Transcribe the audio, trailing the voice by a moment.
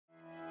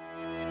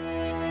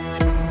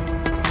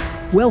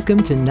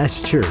Welcome to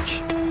Nest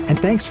Church, and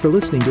thanks for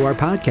listening to our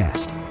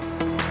podcast.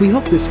 We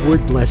hope this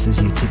word blesses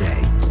you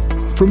today.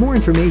 For more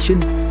information,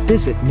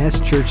 visit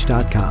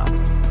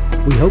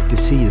nestchurch.com. We hope to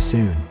see you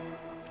soon.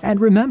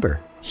 And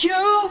remember, you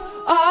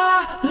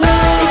are loved.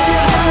 If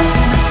your heart's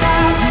in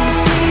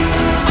 1,000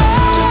 pieces,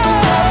 just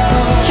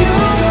remember you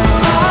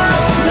are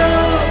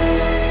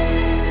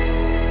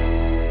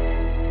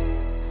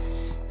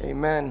loved.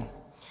 Amen.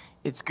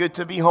 It's good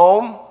to be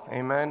home.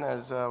 Amen.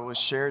 As was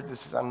shared,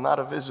 I'm not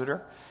a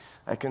visitor.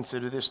 I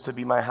consider this to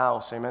be my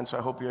house. Amen. So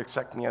I hope you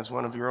accept me as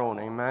one of your own.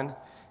 Amen.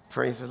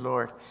 Praise the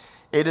Lord.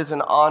 It is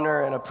an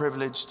honor and a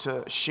privilege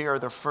to share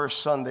the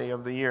first Sunday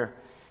of the year.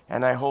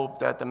 And I hope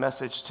that the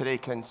message today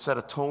can set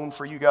a tone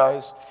for you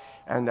guys,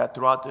 and that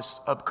throughout this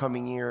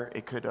upcoming year,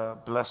 it could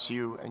bless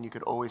you, and you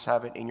could always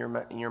have it in your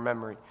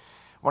memory.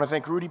 I want to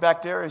thank Rudy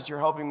back there as you're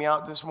helping me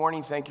out this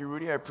morning. Thank you,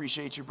 Rudy. I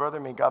appreciate you, brother.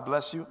 May God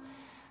bless you.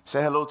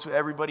 Say hello to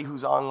everybody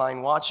who's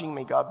online watching.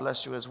 May God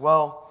bless you as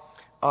well.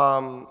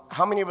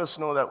 How many of us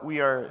know that we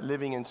are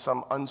living in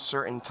some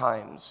uncertain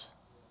times?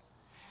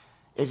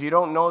 If you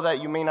don't know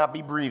that, you may not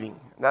be breathing.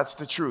 That's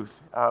the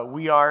truth.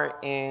 We are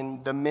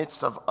in the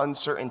midst of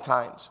uncertain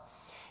times.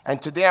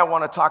 And today I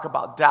want to talk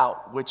about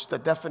doubt, which the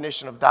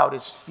definition of doubt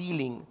is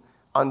feeling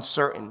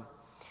uncertain.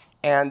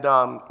 And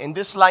in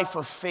this life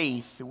of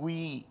faith,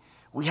 we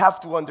have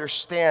to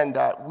understand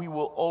that we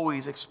will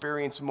always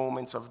experience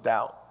moments of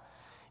doubt.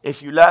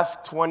 If you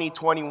left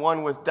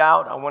 2021 with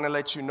doubt, I want to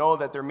let you know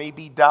that there may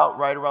be doubt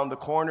right around the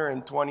corner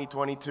in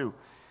 2022,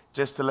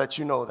 just to let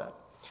you know that.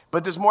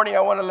 But this morning,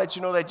 I want to let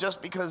you know that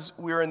just because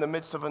we're in the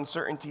midst of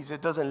uncertainties,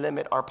 it doesn't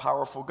limit our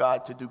powerful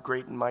God to do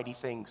great and mighty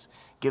things.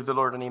 Give the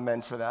Lord an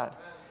amen for that.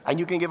 And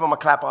you can give him a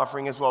clap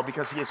offering as well,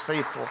 because he is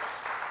faithful.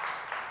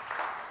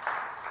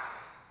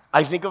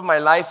 I think of my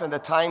life and the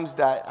times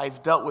that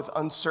I've dealt with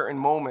uncertain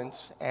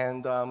moments.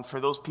 And for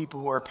those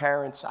people who are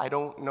parents, I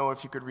don't know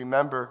if you could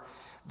remember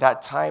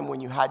that time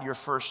when you had your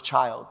first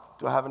child.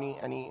 Do I have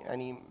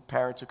any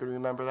parents who could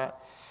remember that?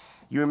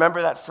 You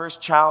remember that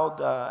first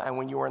child, and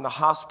when you were in the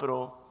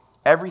hospital,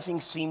 everything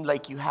seemed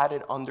like you had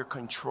it under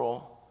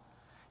control.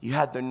 You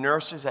had the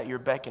nurses at your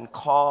beck and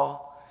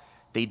call.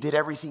 They did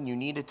everything you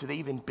needed to. They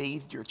even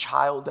bathed your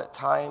child at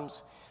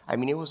times. I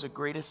mean, it was the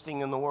greatest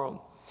thing in the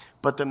world.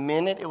 But the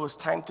minute it was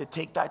time to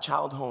take that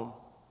child home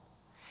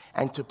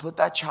and to put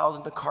that child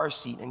in the car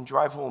seat and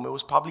drive home, it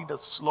was probably the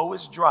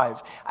slowest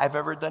drive I've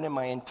ever done in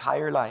my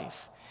entire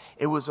life.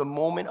 It was a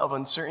moment of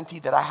uncertainty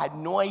that I had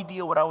no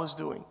idea what I was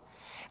doing.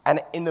 And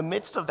in the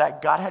midst of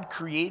that, God had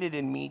created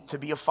in me to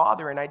be a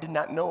father, and I did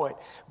not know it.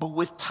 But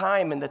with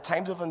time and the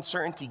times of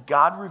uncertainty,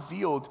 God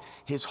revealed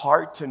his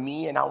heart to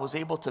me, and I was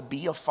able to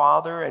be a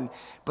father.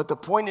 But the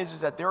point is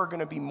that there are going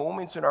to be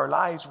moments in our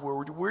lives where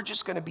we're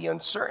just going to be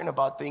uncertain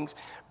about things.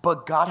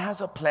 But God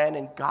has a plan,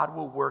 and God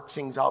will work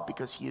things out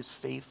because he is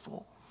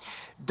faithful.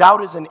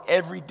 Doubt is an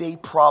everyday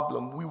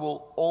problem. We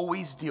will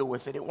always deal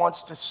with it. It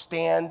wants to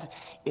stand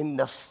in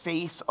the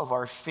face of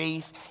our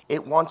faith.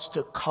 It wants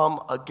to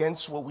come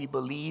against what we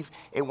believe.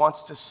 It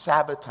wants to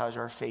sabotage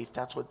our faith.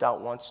 That's what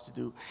doubt wants to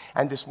do.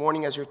 And this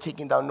morning, as you're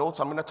taking down notes,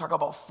 I'm going to talk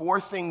about 4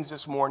 things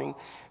this morning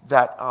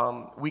that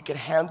we could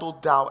handle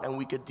doubt and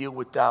we could deal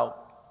with doubt.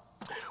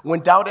 When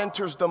doubt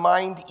enters the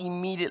mind,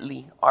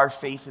 immediately our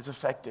faith is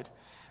affected.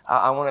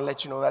 I want to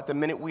let you know that the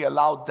minute we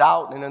allow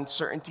doubt and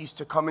uncertainties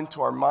to come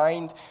into our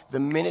mind, the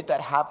minute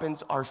that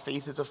happens, our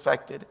faith is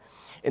affected.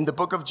 In the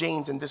book of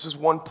James, and this is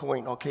one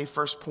point, okay,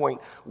 first point,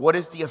 what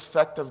is the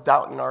effect of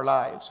doubt in our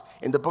lives?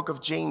 In the book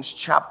of James,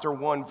 chapter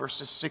 1,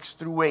 verses 6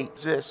 through 8,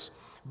 it's this: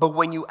 but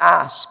when you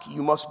ask,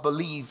 you must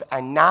believe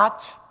and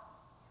not,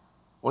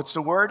 what's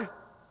the word?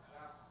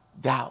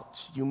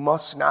 Doubt. You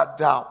must not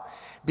doubt.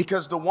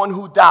 Because the one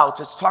who doubts,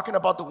 it's talking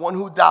about the one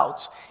who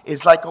doubts,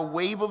 is like a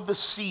wave of the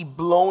sea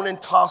blown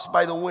and tossed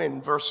by the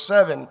wind. Verse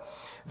 7,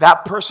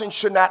 that person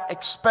should not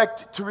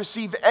expect to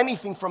receive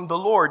anything from the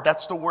Lord.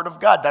 That's the word of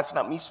God. That's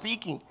not me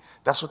speaking.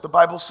 That's what the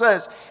Bible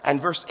says.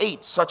 And verse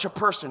 8, such a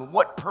person?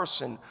 What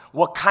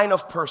kind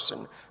of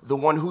person? The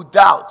one who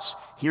doubts.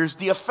 Here's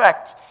the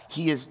effect.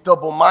 He is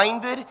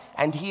double-minded,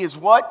 and he is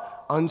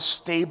what?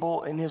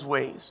 Unstable in his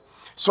ways.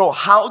 So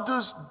how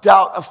does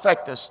doubt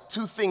affect us?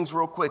 2 things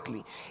real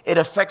quickly. It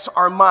affects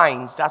our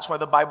minds. That's why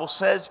the Bible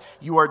says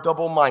you are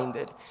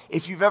double-minded.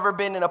 If you've ever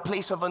been in a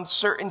place of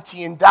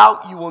uncertainty and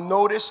doubt, you will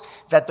notice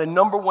that the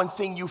number one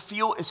thing you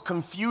feel is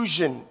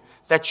confusion,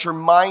 that your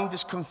mind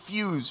is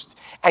confused.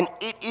 And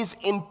it is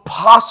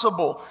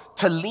impossible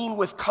to lean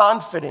with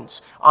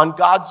confidence on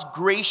God's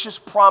gracious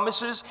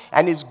promises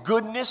and his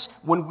goodness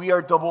when we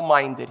are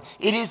double-minded.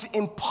 It is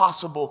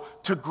impossible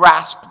to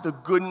grasp the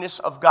goodness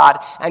of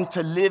God and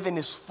to live in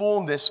his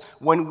fullness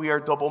when we are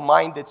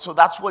double-minded. So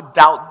that's what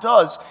doubt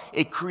does.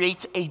 It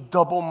creates a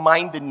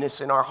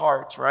double-mindedness in our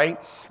hearts,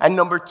 right? And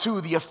number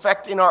 2, the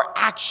effect in our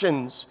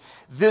actions.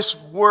 This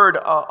word,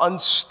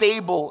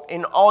 unstable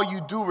in all you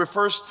do,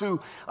 refers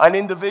to an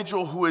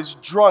individual who is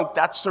drunk.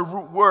 That's the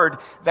root word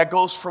that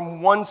goes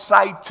from one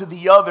side to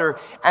the other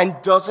and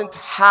doesn't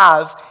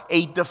have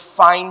a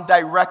defined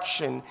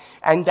direction.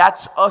 And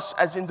that's us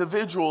as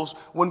individuals.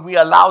 When we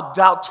allow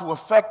doubt to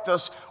affect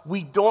us,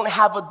 we don't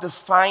have a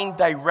defined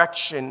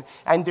direction.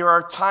 And there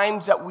are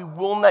times that we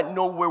will not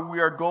know where we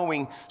are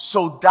going.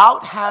 So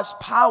doubt has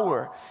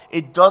power.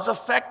 It does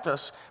affect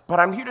us. But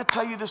I'm here to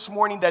tell you this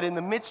morning that in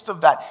the midst of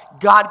that,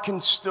 God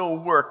can still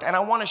work. And I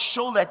want to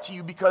show that to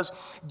you, because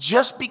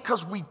just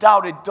because we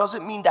doubt, it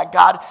doesn't mean that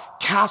God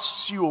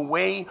casts you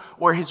away,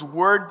 or his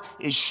word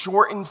is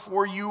shortened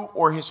for you,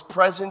 or his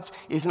presence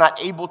is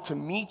not able to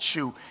meet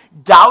you.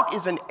 Doubt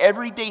is an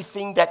everyday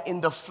thing that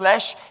in the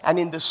flesh and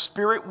in the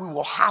spirit we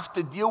will have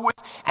to deal with,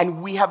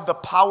 and we have the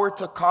power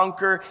to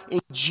conquer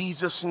in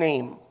Jesus'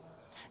 name.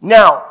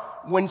 Now,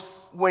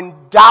 when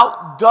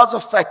doubt does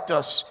affect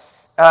us,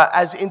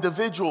 as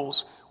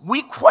individuals,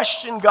 we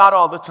question God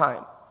all the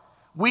time.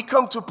 We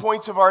come to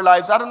points of our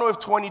lives. I don't know if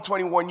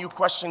 2021 you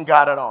question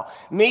God at all.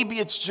 Maybe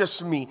it's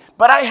just me.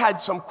 But I had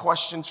some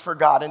questions for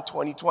God in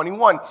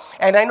 2021.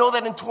 And I know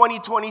that in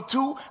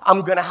 2022,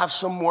 I'm going to have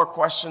some more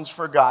questions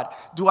for God.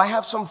 Do I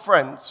have some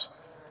friends?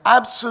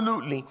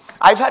 Absolutely.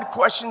 I've had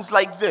questions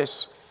like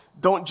this.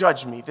 Don't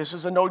judge me. This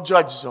is a no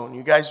judge zone.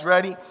 You guys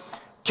ready?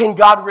 Can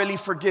God really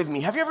forgive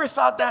me? Have you ever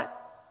thought that?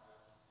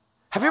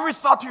 Have you ever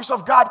thought to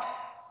yourself, God,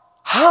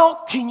 how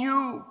can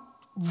you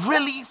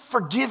really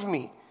forgive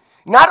me?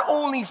 Not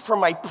only for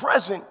my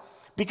present,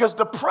 because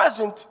the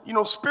present,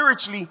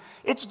 spiritually,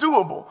 it's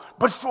doable.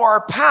 But for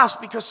our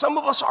past, because some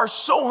of us are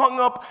so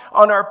hung up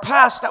on our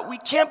past that we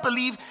can't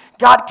believe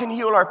God can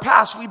heal our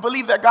past. We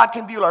believe that God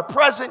can heal our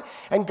present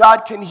and God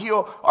can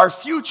heal our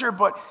future,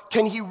 but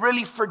can he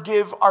really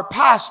forgive our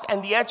past?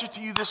 And the answer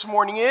to you this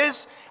morning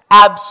is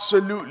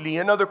absolutely.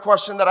 Another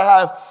question that I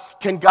have,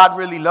 can God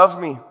really love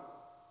me?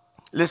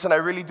 Listen, I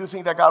really do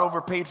think that God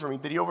overpaid for me.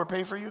 Did he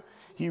overpay for you?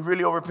 He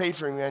really overpaid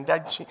for me, man.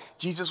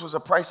 Jesus was a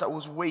price that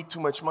was way too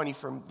much money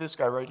for this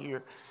guy right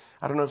here.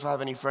 I don't know if I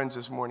have any friends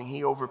this morning.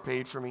 He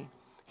overpaid for me.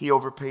 He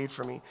overpaid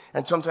for me.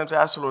 And sometimes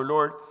I ask the Lord,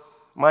 Lord,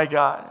 my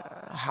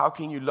God, how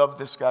can you love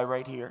this guy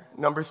right here?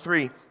 Number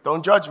 3,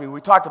 don't judge me.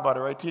 We talked about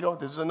it, right, Tito?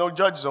 This is a no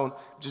judge zone.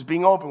 Just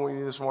being open with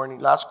you this morning.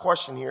 Last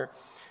question here.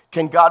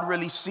 Can God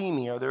really see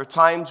me? Are there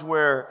times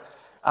where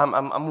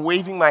I'm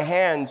waving my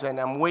hands and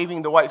I'm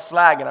waving the white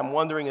flag and I'm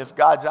wondering if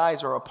God's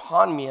eyes are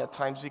upon me at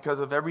times because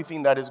of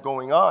everything that is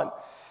going on?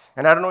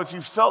 And I don't know if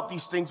you felt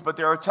these things, but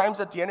there are times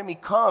that the enemy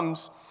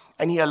comes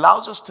and he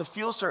allows us to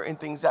feel certain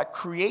things that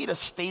create a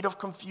state of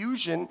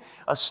confusion,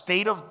 a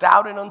state of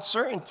doubt and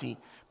uncertainty.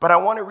 But I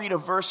want to read a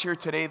verse here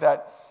today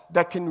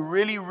that can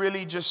really,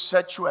 really just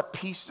set you at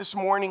peace this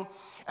morning.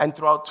 And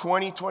throughout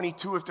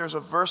 2022, if there's a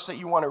verse that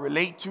you want to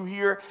relate to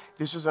here,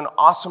 this is an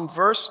awesome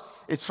verse.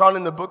 It's found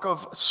in the book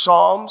of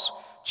Psalms,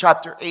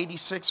 chapter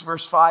 86,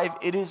 verse 5.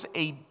 It is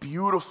a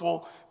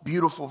beautiful,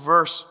 beautiful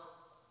verse.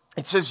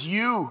 It says,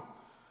 you,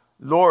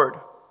 Lord,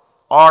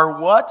 are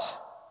what?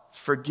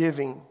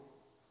 Forgiving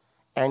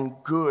and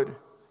good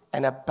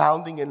and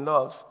abounding in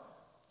love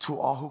to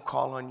all who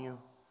call on you.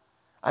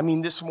 I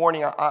mean, this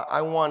morning,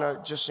 I want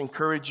to just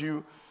encourage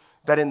you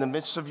that in the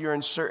midst of your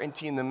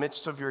uncertainty, in the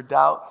midst of your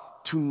doubt,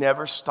 to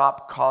never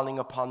stop calling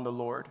upon the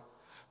Lord,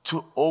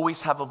 to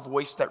always have a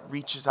voice that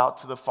reaches out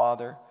to the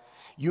Father.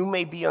 You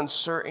may be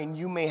uncertain,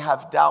 you may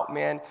have doubt,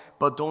 man,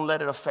 but don't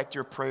let it affect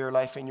your prayer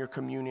life and your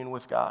communion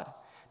with God,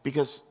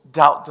 because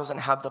doubt doesn't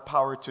have the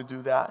power to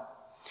do that.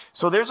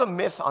 So there's a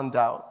myth on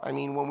doubt. I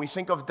mean, when we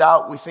think of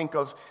doubt, we think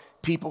of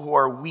people who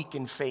are weak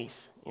in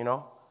faith,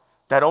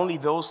 that only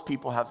those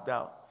people have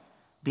doubt.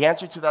 The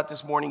answer to that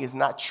this morning is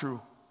not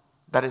true.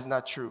 That is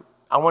not true.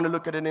 I want to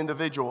look at an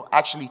individual,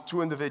 actually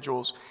 2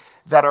 individuals,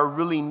 that are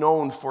really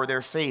known for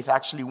their faith.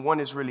 Actually, one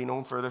is really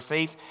known for their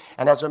faith.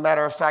 And as a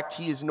matter of fact,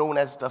 he is known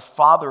as the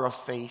father of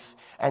faith,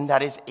 and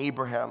that is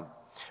Abraham.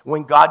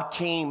 When God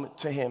came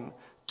to him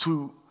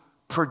to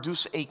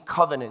produce a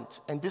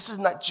covenant, and this is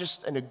not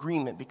just an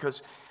agreement,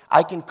 because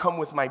I can come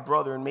with my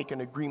brother and make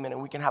an agreement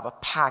and we can have a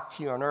pact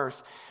here on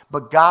earth,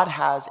 but God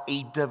has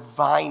a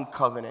divine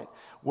covenant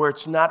where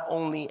it's not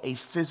only a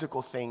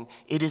physical thing,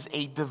 it is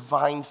a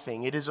divine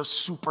thing. It is a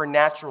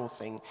supernatural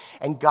thing.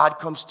 And God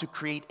comes to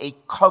create a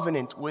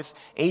covenant with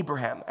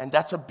Abraham. And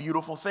that's a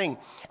beautiful thing.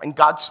 And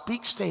God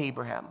speaks to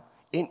Abraham.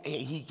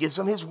 He gives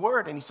him his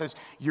word. And he says,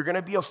 you're going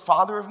to be a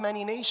father of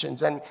many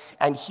nations.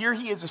 And here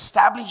he is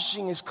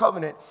establishing his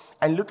covenant.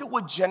 And look at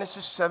what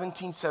Genesis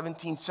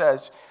 17:17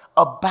 says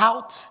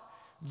about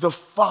the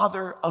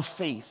father of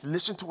faith.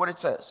 Listen to what it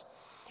says.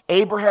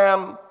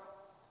 Abraham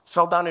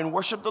fell down and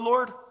worshiped the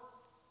Lord.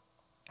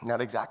 Not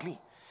exactly.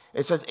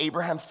 It says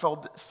Abraham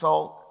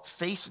fell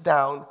face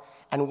down,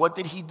 and what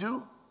did he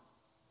do?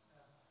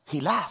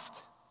 He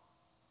laughed.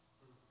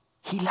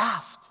 He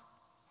laughed.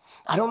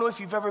 I don't know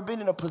if you've ever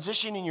been in a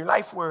position in your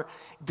life where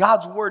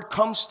God's word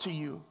comes to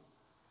you,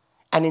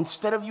 and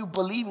instead of you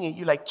believing it,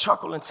 you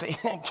chuckle and say,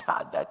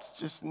 God, that's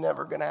just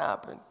never going to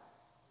happen.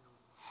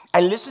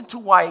 And listen to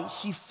why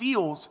he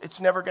feels it's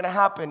never going to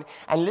happen.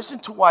 And listen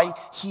to why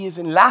he is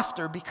in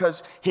laughter,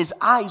 because his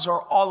eyes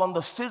are all on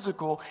the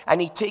physical and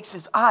he takes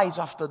his eyes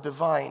off the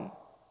divine.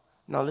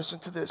 Now listen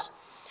to this.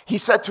 He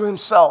said to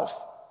himself,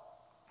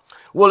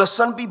 will a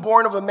son be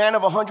born of a man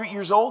of 100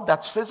 years old?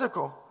 That's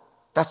physical.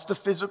 That's the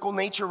physical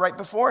nature right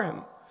before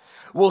him.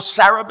 Will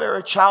Sarah bear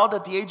a child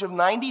at the age of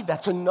 90?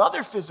 That's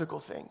another physical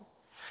thing.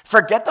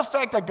 Forget the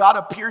fact that God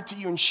appeared to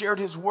you and shared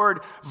his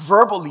word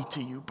verbally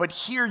to you, but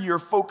here you're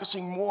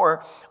focusing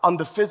more on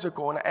the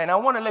physical. And I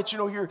want to let you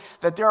know here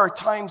that there are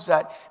times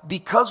that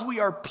because we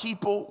are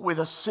people with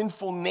a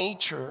sinful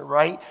nature,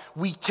 right,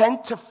 we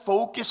tend to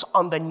focus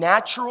on the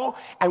natural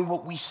and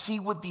what we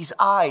see with these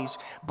eyes.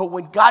 But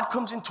when God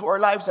comes into our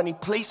lives and he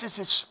places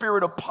his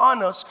spirit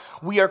upon us,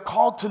 we are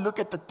called to look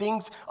at the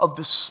things of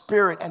the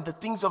spirit and the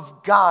things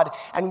of God.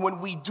 And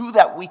when we do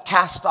that, we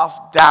cast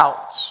off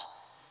doubts.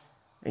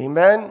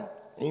 Amen.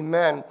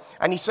 Amen.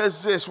 And he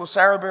says this, will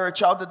Sarah bear a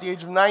child at the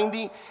age of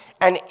 90?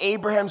 And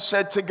Abraham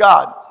said to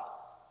God,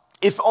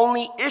 if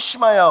only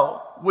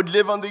Ishmael would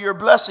live under your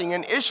blessing.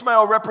 And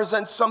Ishmael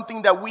represents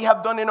something that we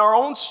have done in our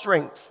own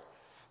strength.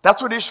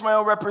 That's what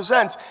Ishmael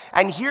represents.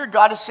 And here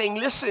God is saying,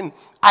 listen,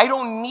 I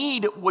don't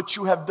need what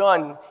you have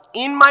done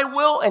in my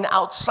will and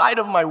outside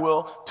of my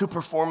will to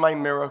perform my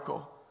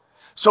miracle.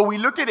 So we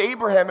look at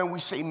Abraham and we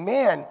say,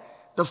 man,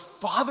 the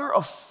father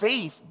of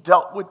faith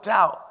dealt with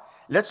doubt.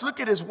 Let's look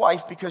at his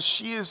wife because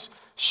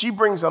she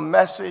brings a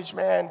message,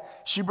 man.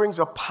 She brings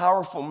a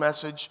powerful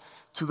message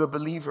to the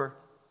believer.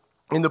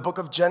 In the book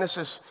of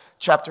Genesis,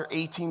 chapter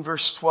 18,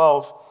 verse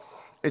 12,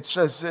 it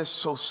says this,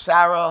 so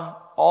Sarah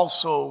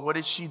also, what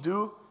did she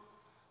do?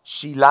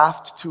 She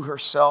laughed to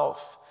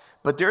herself.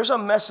 But there's a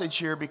message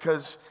here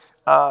because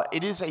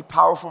it is a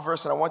powerful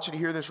verse, and I want you to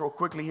hear this real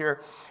quickly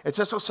here. It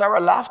says, so Sarah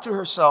laughed to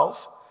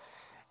herself,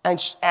 and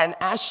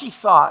as she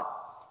thought,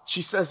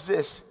 she says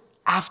this,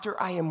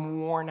 after I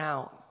am worn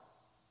out.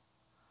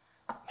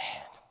 Man,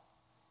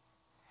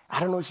 I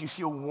don't know if you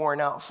feel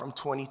worn out from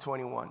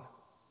 2021.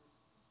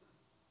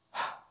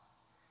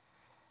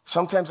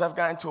 Sometimes I've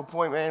gotten to a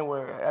point, man,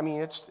 where, I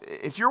mean,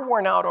 if you're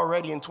worn out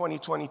already in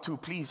 2022,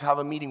 please have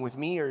a meeting with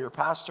me or your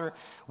pastor.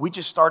 We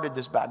just started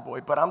this bad boy,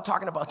 but I'm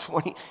talking about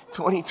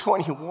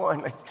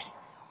 2021.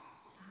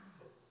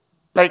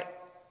 Like,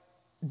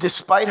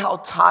 despite how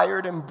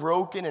tired and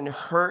broken and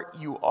hurt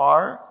you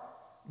are,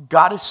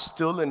 God is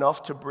still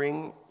enough to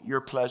bring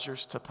your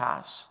pleasures to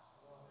pass.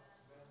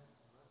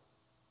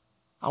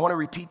 I want to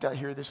repeat that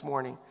here this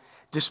morning.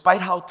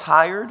 Despite how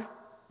tired,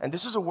 and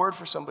this is a word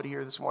for somebody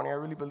here this morning, I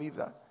really believe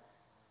that.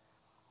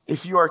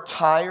 If you are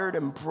tired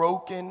and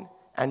broken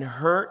and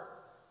hurt,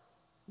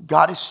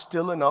 God is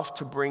still enough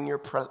to bring your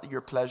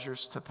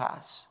pleasures to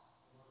pass.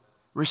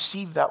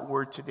 Receive that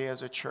word today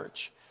as a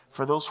church.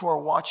 For those who are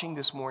watching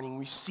this morning,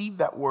 receive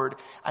that word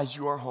as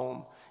your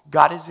home.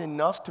 God is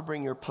enough to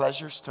bring your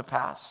pleasures to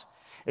pass.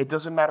 It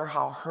doesn't matter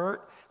how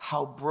hurt,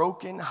 how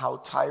broken, how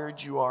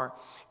tired you are.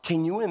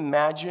 Can you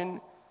imagine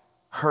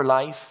her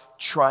life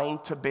trying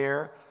to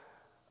bear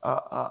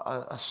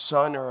a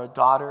son or a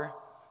daughter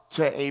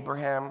to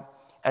Abraham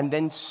and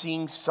then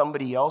seeing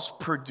somebody else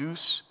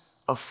produce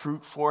a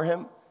fruit for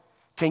him?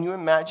 Can you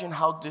imagine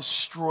how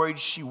destroyed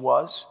she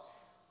was?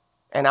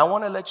 And I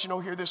want to let you know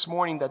here this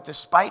morning that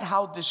despite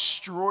how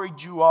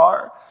destroyed you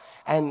are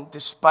and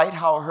despite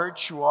how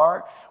hurt you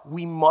are,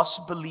 we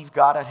must believe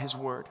God at his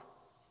word.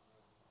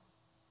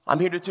 I'm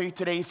here to tell you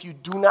today, if you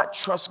do not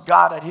trust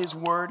God at his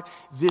word,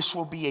 this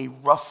will be a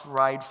rough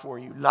ride for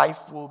you.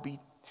 Life will be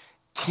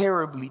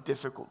terribly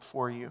difficult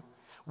for you.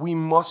 We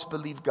must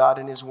believe God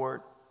in his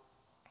word.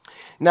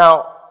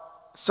 Now,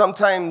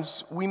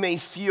 sometimes we may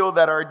feel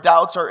that our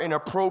doubts are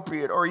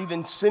inappropriate or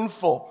even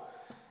sinful.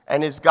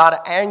 And is God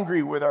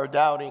angry with our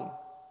doubting?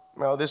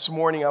 Well, this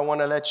morning I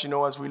want to let you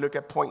know as we look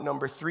at point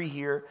number 3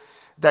 here,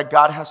 that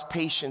God has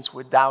patience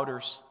with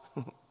doubters.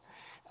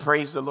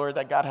 Praise the Lord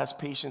that God has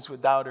patience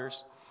with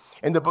doubters.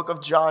 In the book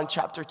of John,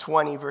 chapter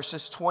 20,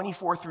 verses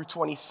 24 through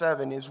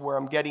 27 is where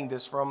I'm getting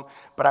this from,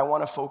 but I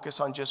want to focus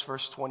on just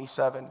verse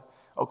 27,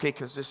 okay,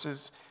 because this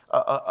is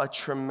a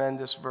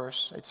tremendous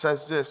verse. It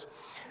says this,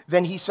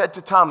 then he said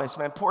to Thomas,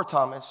 man, poor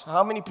Thomas.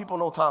 How many people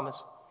know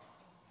Thomas?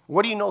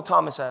 What do you know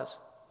Thomas as?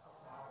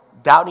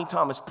 Doubting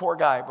Thomas, poor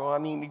guy, bro. I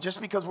mean, just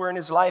because we're in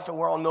his life and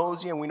we're all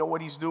nosy and we know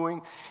what he's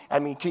doing, I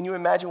mean, can you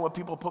imagine what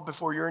people put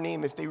before your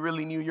name if they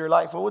really knew your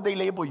life? What would they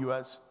label you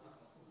as?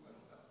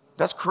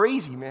 That's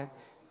crazy, man.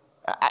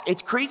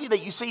 It's crazy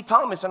that you say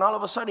Thomas and all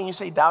of a sudden you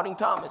say Doubting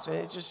Thomas.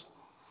 It's just,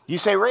 you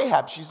say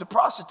Rahab, she's the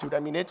prostitute. I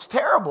mean, it's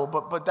terrible,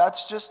 but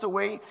that's just the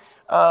way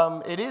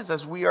it is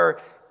as we are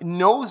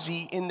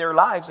nosy in their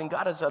lives, and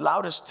God has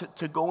allowed us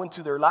to go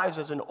into their lives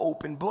as an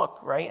open book,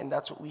 right? And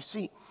that's what we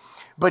see.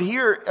 But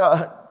here,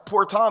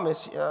 poor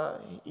Thomas,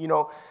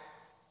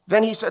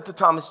 then he said to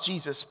Thomas,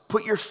 Jesus,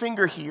 put your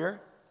finger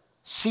here,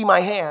 see my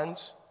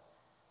hands,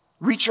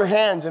 reach your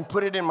hands and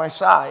put it in my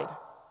side.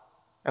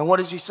 And what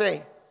does he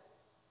say?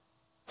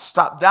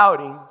 Stop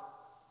doubting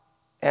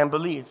and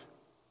believe.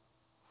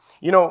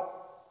 You know,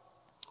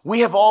 we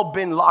have all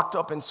been locked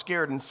up and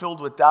scared and filled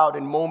with doubt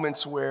in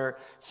moments where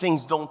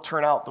things don't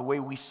turn out the way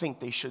we think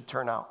they should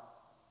turn out.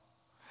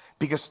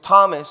 Because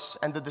Thomas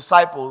and the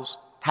disciples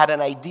had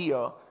an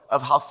idea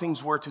of how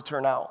things were to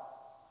turn out.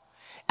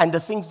 And the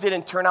things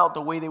didn't turn out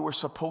the way they were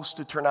supposed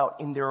to turn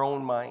out in their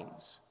own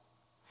minds.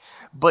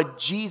 But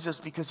Jesus,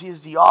 because he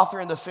is the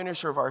author and the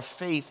finisher of our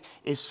faith,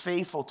 is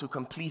faithful to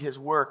complete his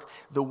work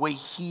the way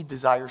he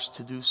desires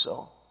to do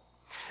so.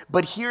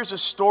 But here's a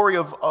story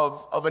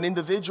of an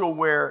individual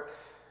where,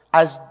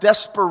 as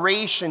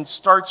desperation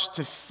starts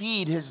to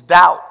feed his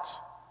doubt,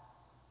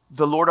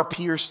 the Lord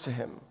appears to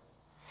him.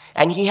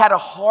 And he had a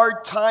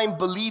hard time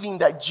believing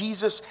that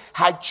Jesus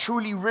had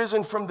truly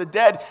risen from the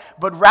dead.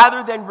 But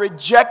rather than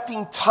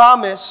rejecting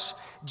Thomas,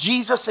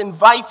 Jesus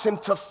invites him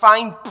to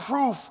find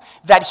proof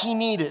that he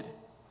needed.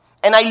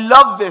 And I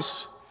love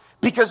this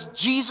because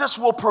Jesus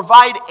will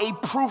provide a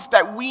proof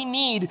that we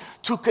need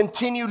to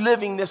continue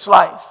living this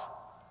life.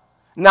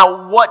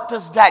 Now, what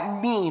does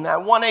that mean? I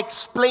want to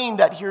explain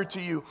that here to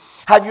you.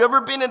 Have you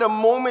ever been at a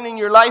moment in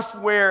your life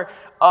where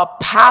a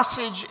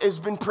passage has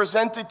been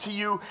presented to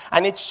you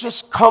and it's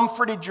just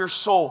comforted your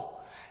soul?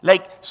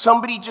 Like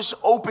somebody just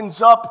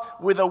opens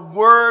up with a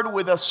word,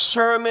 with a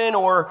sermon,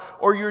 or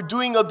you're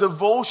doing a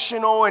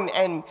devotional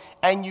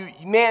and you,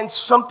 man,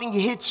 something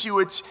hits you.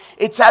 It's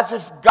as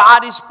if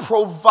God is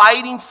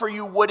providing for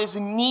you what is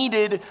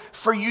needed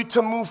for you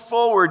to move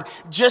forward.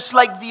 Just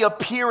like the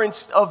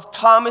appearance of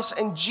Thomas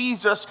and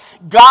Jesus,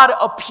 God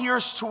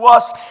appears to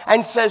us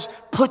and says,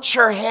 put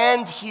your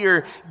hand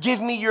here,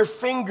 give me your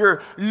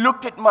finger,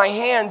 look at my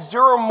hands.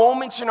 There are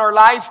moments in our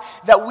life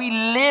that we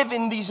live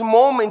in these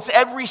moments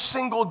every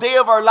single day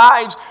of our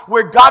lives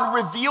where God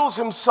reveals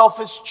himself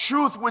as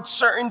truth with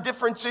certain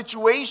different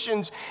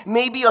situations.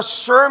 Maybe a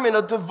sermon,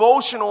 a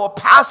devotional, a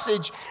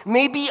passage,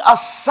 maybe a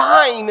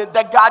sign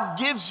that God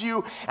gives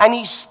you and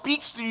he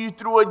speaks to you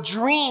through a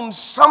dream,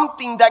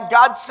 something that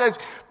God says,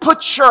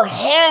 put your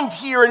hand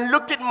here and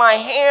look at my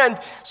hand.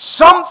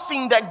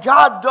 Something that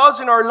God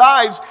does in our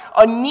lives,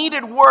 a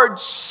needed word,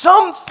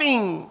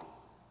 something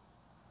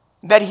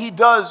that he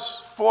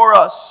does for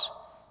us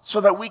so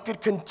that we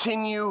could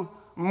continue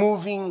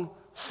moving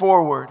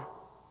forward.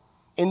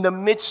 In the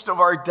midst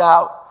of our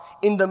doubt,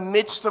 in the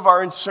midst of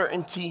our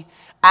uncertainty,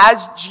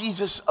 as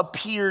Jesus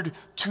appeared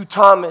to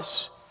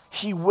Thomas,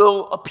 he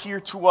will appear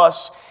to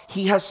us.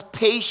 He has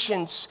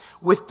patience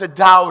with the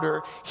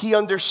doubter. He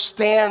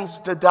understands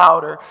the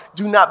doubter.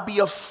 Do not be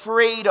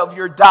afraid of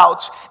your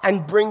doubts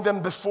and bring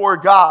them before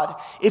God.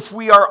 If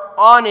we are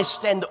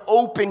honest and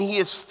open, he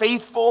is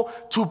faithful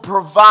to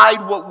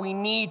provide what we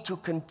need to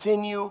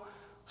continue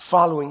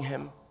following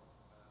him.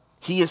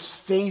 He is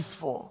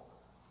faithful.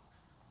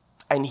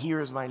 And here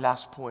is my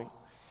last point.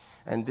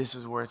 And this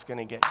is where it's going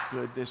to get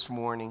good this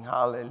morning.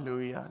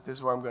 Hallelujah. This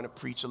is where I'm going to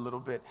preach a little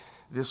bit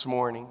this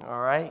morning. All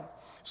right?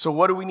 So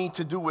what do we need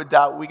to do with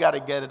doubt? We got to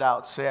get it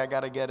out. Say, I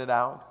got to get it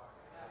out.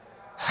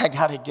 I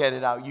got to get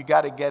it out. You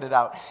got to get it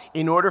out.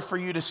 In order for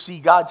you to see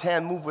God's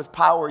hand move with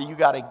power, you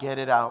got to get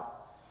it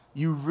out.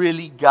 You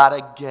really got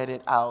to get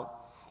it out.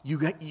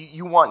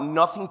 You want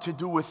nothing to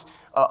do with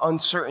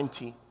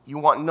uncertainty. You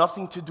want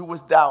nothing to do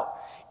with doubt.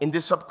 In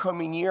this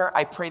upcoming year,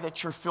 I pray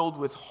that you're filled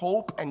with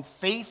hope and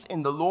faith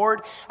in the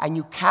Lord, and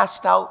you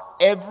cast out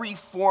every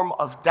form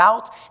of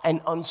doubt and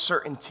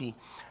uncertainty.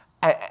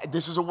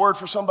 This is a word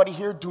for somebody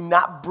here. Do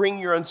not bring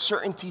your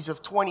uncertainties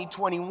of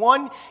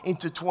 2021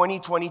 into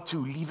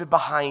 2022. Leave it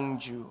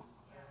behind you.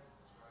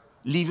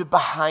 Leave it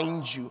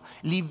behind you.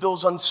 Leave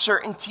those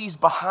uncertainties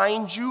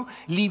behind you.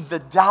 Leave the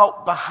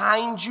doubt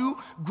behind you.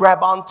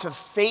 Grab onto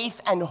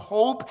faith and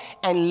hope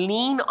and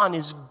lean on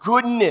his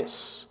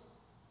goodness,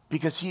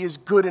 because he is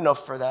good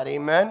enough for that.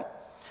 Amen?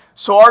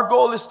 So our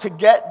goal is to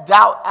get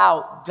doubt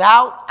out.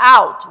 Doubt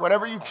out.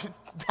 Whatever you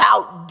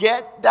doubt,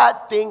 get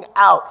that thing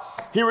out.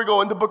 Here we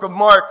go in the book of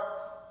Mark,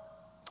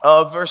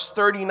 verse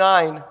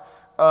 39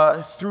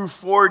 through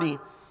 40.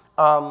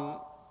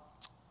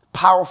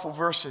 Powerful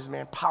verses,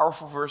 man.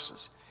 Powerful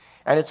verses.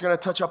 And it's going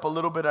to touch up a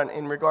little bit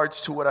in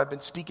regards to what I've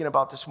been speaking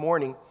about this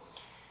morning.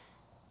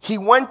 He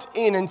went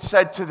in and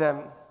said to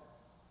them,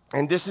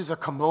 and this is a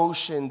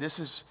commotion. This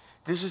is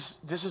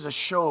a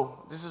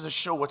show. This is a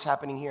show what's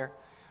happening here.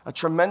 A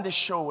tremendous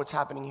show what's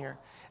happening here.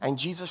 And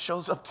Jesus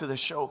shows up to the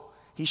show.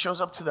 He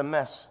shows up to the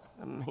mess.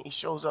 He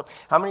shows up.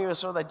 How many of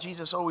us know that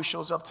Jesus always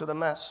shows up to the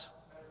mess?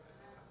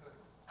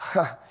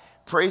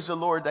 Praise the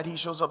Lord that he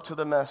shows up to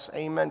the mess.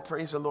 Amen.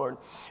 Praise the Lord.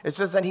 It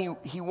says that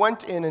he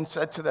went in and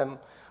said to them,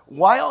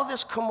 why all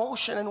this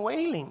commotion and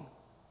wailing?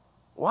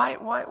 Why?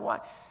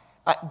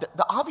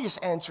 The obvious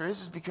answer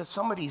is because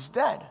somebody's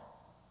dead.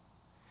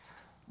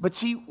 But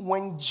see,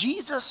 when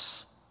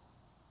Jesus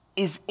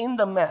is in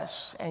the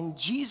mess and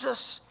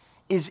Jesus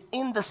is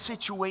in the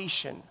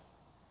situation,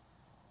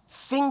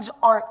 things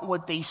aren't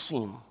what they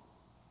seem.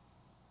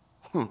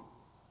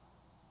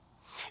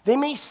 They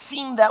may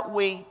seem that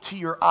way to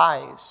your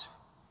eyes,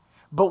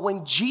 but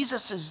when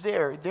Jesus is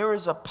there, there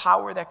is a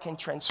power that can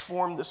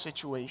transform the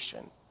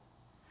situation.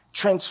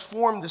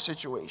 Transform the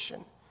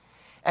situation.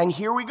 And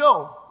here we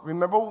go.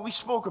 Remember what we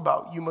spoke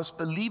about. You must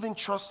believe and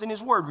trust in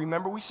his word.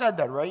 Remember we said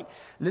that, right?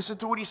 Listen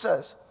to what he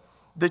says.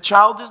 The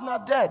child is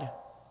not dead,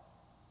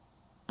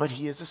 but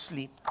he is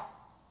asleep.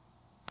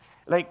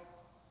 Like,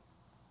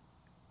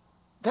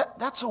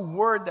 that's a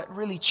word that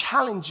really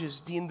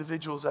challenges the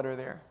individuals that are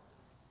there.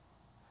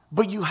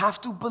 But you have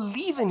to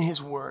believe in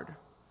his word.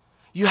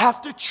 You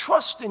have to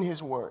trust in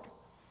his word.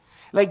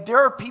 Like there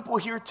are people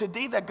here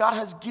today that God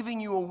has given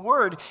you a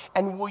word,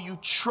 and will you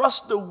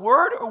trust the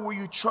word or will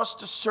you trust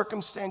the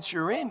circumstance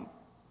you're in?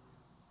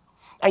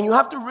 And you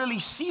have to really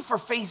see for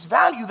face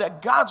value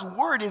that God's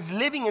word is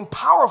living and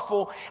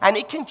powerful, and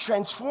it can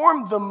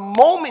transform the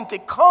moment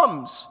it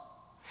comes.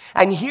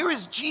 And here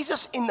is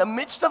Jesus in the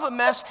midst of a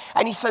mess,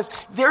 and he says,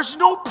 there's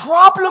no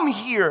problem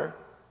here.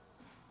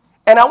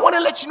 And I want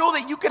to let you know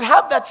that you could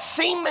have that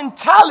same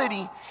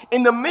mentality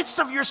in the midst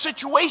of your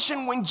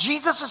situation when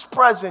Jesus is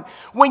present,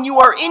 when you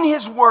are in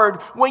his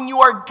word, when you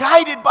are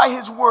guided by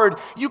his word.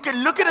 You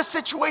can look at a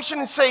situation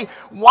and say,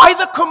 why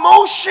the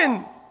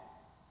commotion?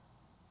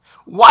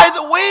 Why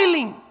the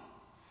wailing?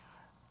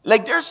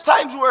 Like there's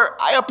times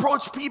where I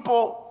approach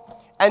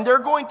people and they're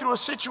going through a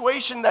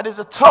situation that is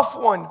a tough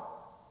one.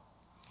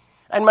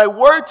 And my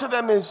word to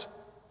them is,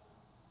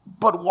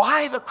 but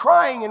why the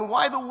crying and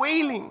why the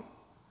wailing?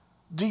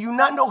 Do you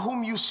not know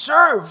whom you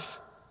serve?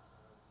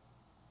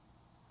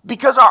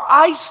 Because our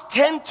eyes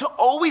tend to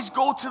always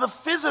go to the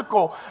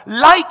physical,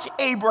 like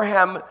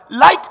Abraham,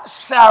 like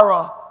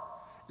Sarah,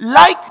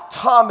 like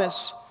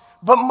Thomas.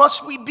 But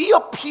must we be a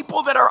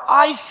people that our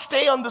eyes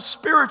stay on the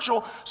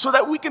spiritual so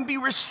that we can be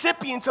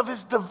recipients of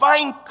his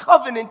divine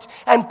covenant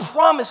and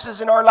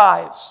promises in our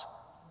lives?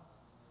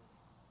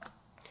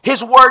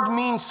 His word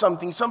means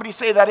something. Somebody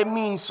say that it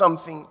means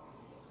something.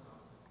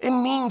 It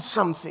means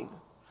something.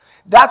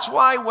 That's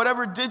why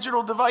whatever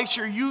digital device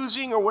you're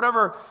using or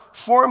whatever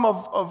form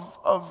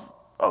of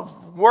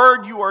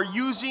word you are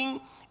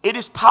using, it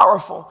is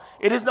powerful.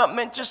 It is not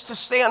meant just to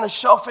stay on a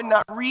shelf and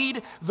not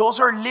read.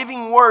 Those are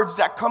living words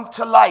that come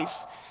to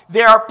life.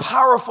 They are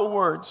powerful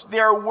words. They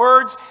are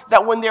words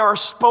that when they are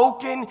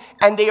spoken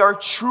and they are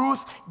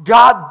truth,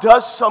 God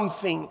does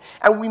something.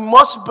 And we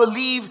must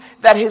believe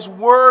that his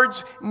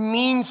words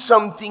mean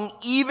something,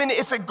 even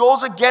if it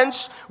goes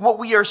against what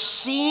we are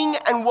seeing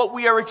and what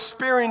we are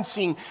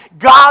experiencing.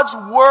 God's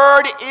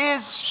word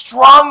is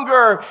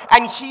stronger,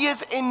 and he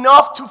is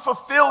enough to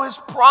fulfill his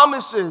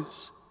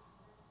promises.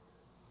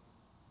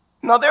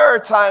 Now, there are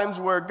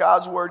times where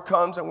God's word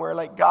comes and we're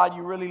like, God,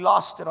 you really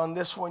lost it on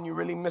this one. You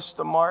really missed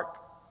the mark.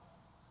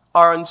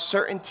 Our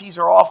uncertainties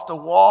are off the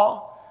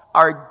wall.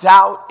 Our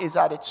doubt is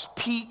at its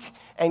peak.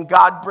 And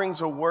God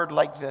brings a word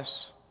like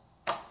this.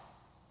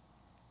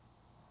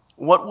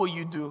 What will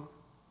you do?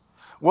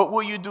 What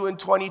will you do in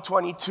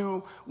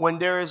 2022 when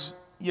there is,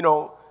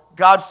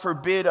 God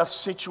forbid, a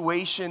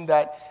situation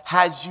that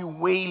has you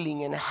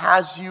wailing and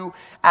has you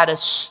at a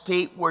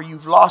state where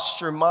you've lost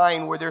your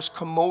mind, where there's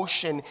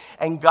commotion,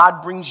 and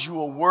God brings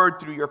you a word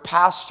through your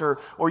pastor,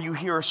 or you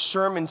hear a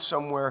sermon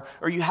somewhere,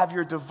 or you have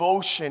your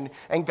devotion,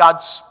 and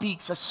God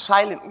speaks a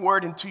silent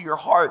word into your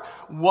heart.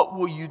 What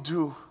will you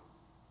do?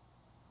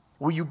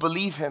 Will you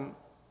believe him?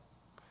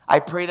 I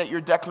pray that your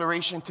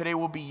declaration today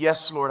will be,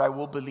 yes, Lord, I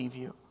will believe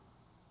you.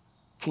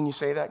 Can you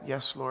say that?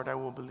 Yes, Lord, I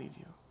will believe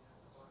you.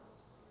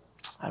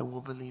 I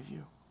will believe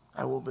you.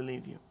 I will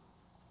believe you.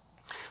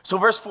 So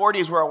verse 40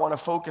 is where I want to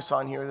focus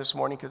on here this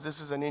morning, because this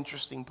is an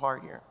interesting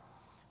part here.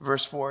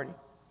 Verse 40.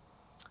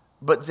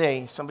 But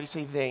they, somebody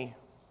say they.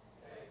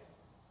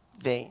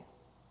 They.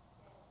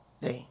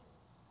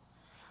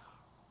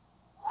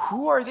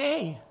 Who are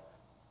they?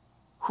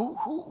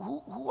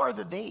 Who are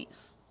the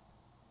theys?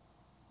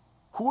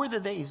 Who are the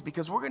theys?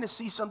 Because we're going to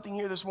see something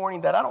here this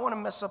morning that I don't want to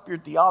mess up your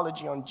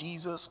theology on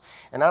Jesus.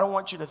 And I don't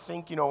want you to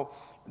think,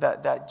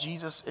 that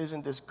Jesus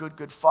isn't this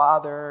good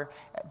father,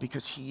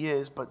 because he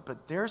is.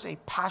 But there's a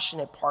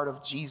passionate part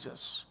of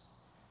Jesus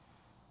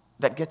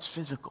that gets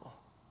physical.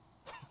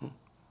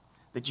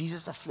 The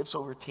Jesus that flips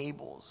over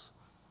tables.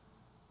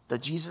 The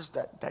Jesus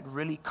that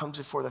really comes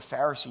before the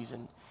Pharisees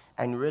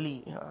and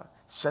really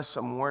says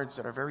some words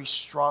that are very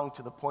strong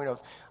to the point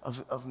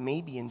of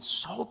maybe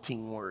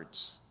insulting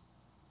words.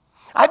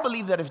 I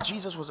believe that if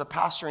Jesus was a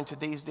pastor in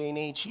today's day and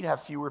age, he'd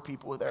have fewer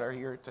people that are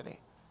here today.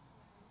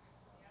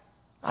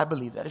 I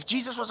believe that. If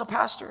Jesus was a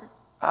pastor,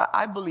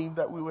 I believe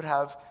that we would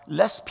have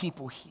less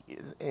people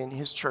in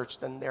his church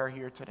than there are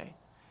here today.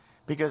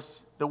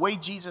 Because the way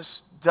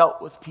Jesus dealt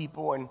with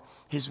people and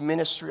his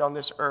ministry on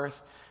this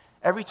earth,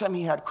 every time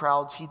he had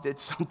crowds, he did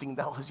something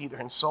that was either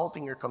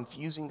insulting or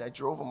confusing that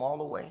drove him all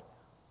the way.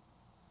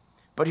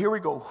 But here we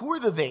go. Who are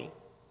the they?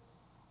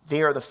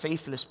 They are the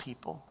faithless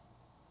people.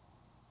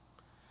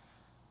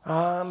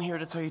 I'm here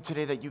to tell you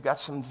today that you got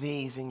some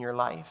theys in your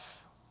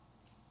life.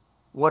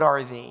 What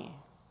are they?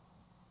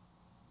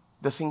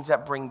 The things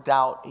that bring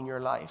doubt in your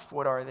life,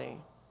 what are they?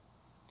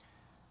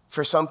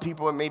 For some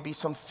people, it may be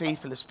some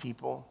faithless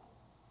people.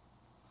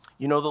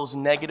 Those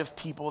negative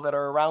people that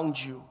are around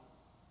you.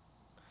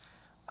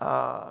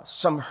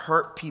 Some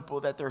hurt people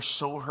that they're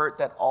so hurt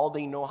that all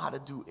they know how to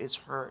do is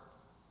hurt.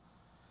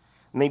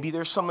 Maybe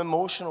there's some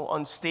emotional,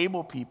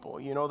 unstable people.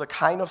 The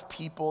kind of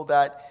people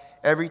that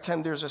every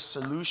time there's a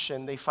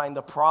solution, they find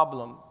a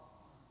problem.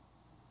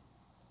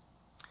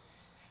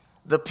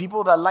 The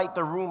people that light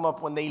the room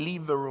up when they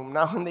leave the room,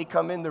 not when they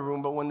come in the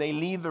room, but when they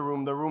leave the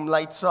room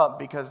lights up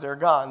because they're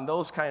gone.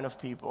 Those kind of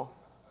people.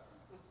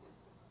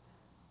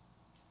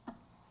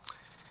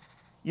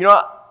 You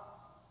know,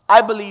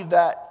 I believe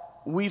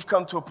that we've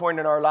come to a point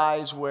in our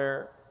lives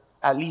where,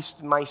 at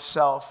least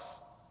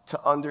myself,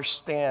 to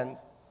understand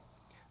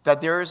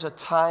that there is a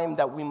time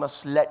that we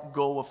must let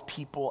go of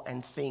people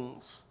and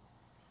things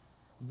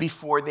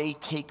before they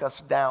take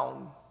us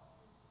down.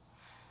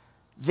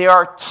 There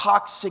are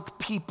toxic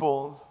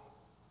people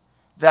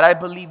that I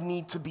believe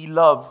need to be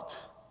loved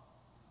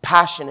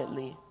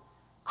passionately,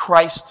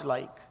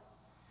 Christ-like.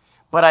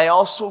 But I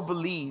also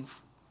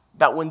believe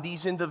that when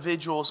these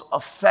individuals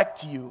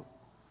affect you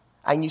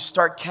and you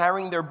start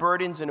carrying their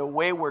burdens in a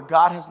way where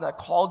God has not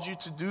called you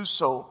to do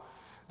so,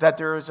 that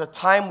there is a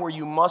time where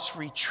you must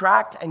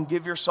retract and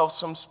give yourself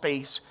some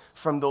space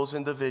from those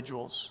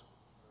individuals.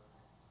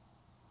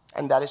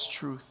 And that is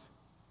truth.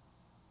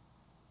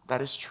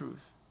 That is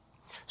truth.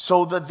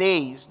 So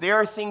there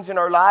are things in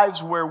our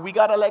lives where we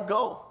got to let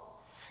go.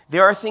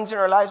 There are things in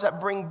our lives that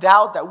bring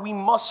doubt that we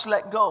must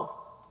let go.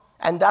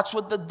 And that's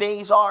what the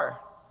days are.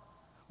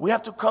 We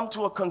have to come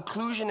to a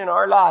conclusion in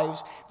our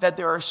lives that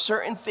there are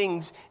certain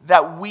things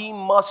that we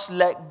must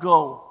let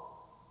go.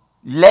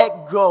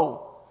 Let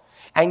go.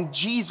 And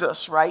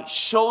Jesus, right,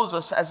 shows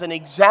us as an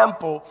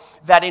example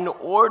that in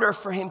order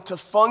for him to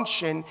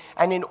function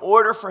and in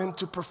order for him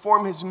to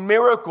perform his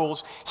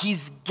miracles,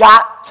 he's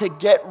got to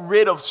get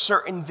rid of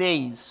certain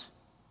days.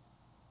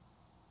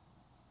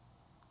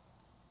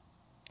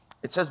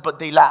 It says, but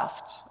they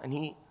laughed. And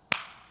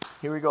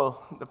here we go,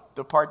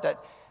 the part that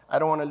I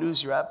don't want to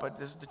lose you at, but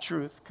this is the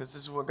truth because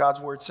this is what God's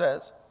word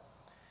says.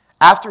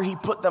 After he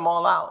put them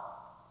all out,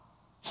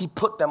 he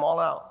put them all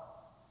out.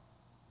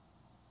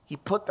 He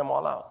put them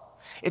all out.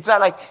 It's not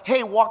like,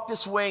 hey, walk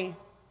this way.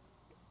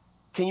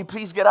 Can you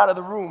please get out of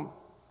the room?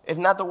 If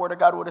not, the word of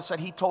God would have said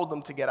he told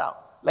them to get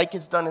out, like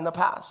it's done in the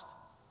past.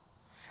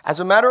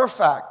 As a matter of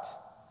fact,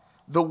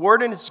 the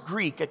word in its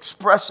Greek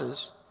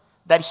expresses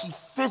that he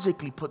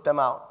physically put them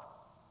out.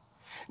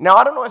 Now,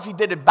 I don't know if he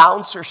did it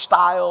bouncer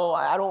style.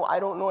 I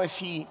don't know if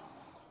he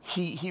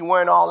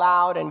went all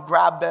out and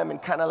grabbed them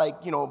and kind of like,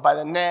 you know, by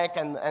the neck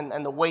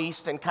and the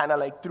waist and kind of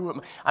like threw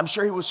him. I'm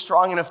sure he was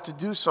strong enough to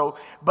do so,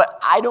 but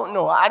I don't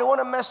know. I don't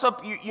want to mess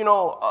up, I don't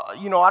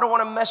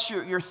want to mess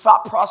your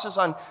thought process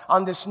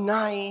on this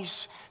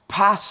nice,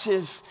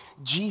 passive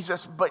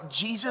Jesus. But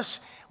Jesus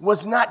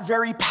was not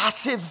very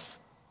passive.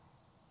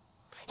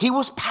 He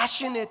was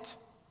passionate.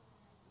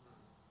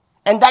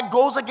 And that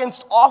goes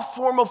against all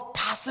form of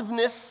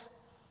passiveness.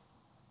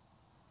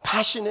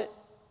 Passionate.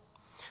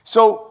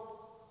 So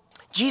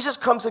Jesus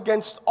comes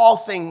against all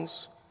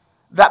things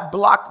that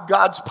block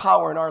God's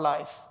power in our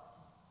life.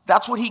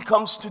 That's what he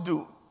comes to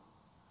do.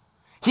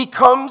 He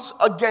comes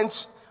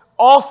against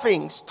all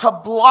things to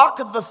block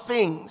the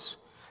things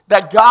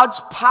that God's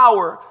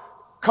power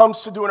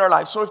comes to do in our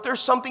life. So if there's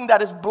something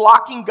that is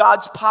blocking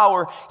God's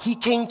power, he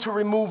came to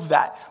remove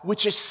that,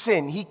 which is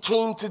sin. He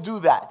came to do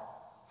that.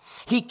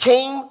 He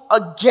came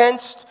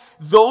against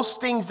those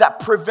things that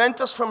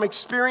prevent us from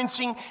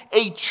experiencing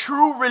a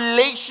true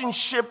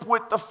relationship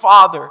with the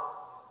Father.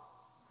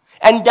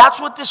 And that's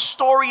what this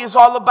story is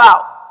all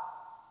about.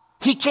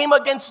 He came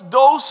against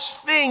those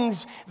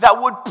things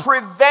that would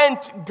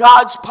prevent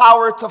God's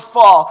power to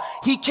fall.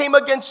 He came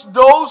against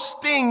those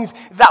things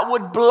that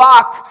would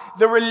block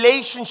the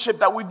relationship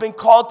that we've been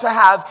called to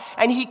have.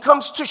 And he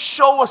comes to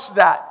show us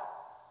that.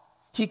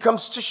 He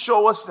comes to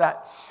show us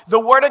that. The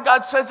Word of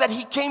God says that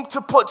he came to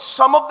put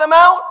some of them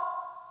out.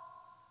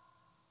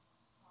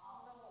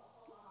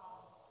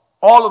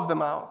 All of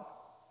them out.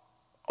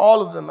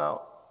 All of them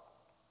out.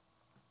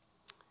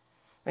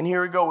 And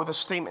here we go with a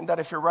statement that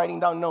if you're writing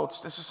down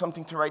notes, this is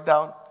something to write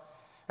down.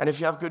 And if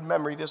you have good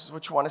memory, this is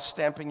what you want to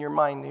stamp in your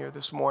mind here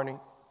this morning.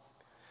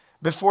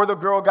 Before the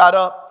girl got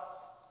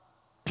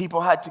up,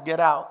 people had to get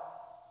out.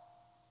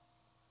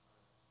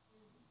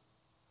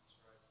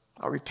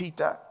 I'll repeat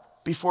that.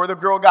 Before the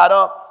girl got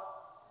up,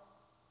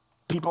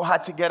 people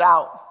had to get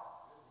out.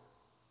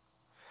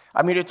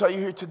 I'm here to tell you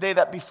here today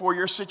that before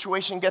your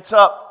situation gets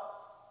up,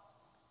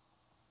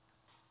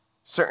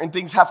 certain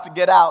things have to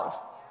get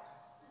out.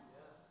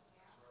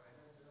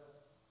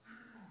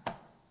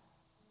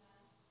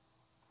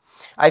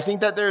 I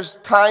think that there's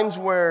times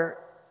where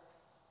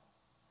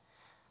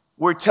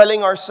we're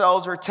telling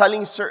ourselves or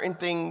telling certain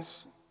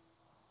things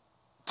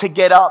to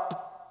get up.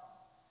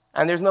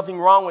 And there's nothing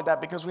wrong with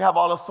that because we have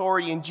all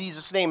authority in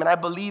Jesus' name, and I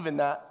believe in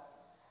that.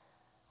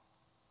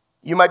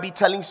 You might be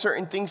telling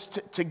certain things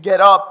to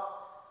get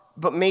up,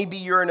 but maybe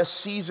you're in a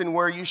season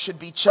where you should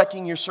be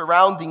checking your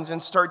surroundings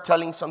and start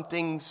telling some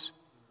things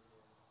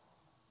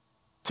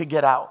to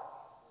get out.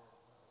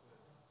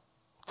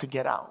 To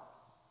get out.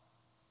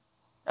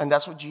 And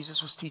that's what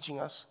Jesus was teaching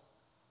us.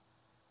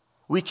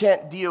 We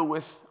can't deal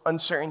with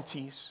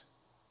uncertainties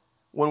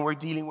when we're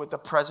dealing with the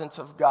presence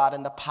of God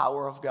and the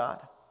power of God.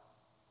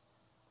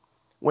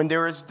 When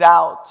there is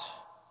doubt,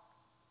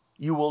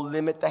 you will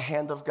limit the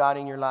hand of God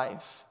in your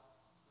life.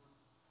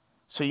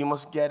 So you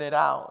must get it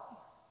out.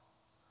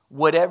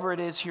 whatever it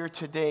is here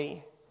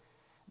today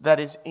that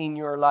is in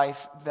your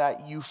life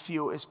that you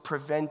feel is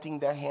preventing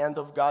the hand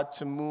of God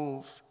to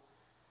move,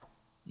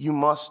 you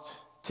must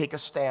take a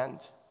stand.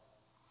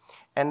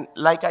 And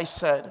like I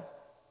said,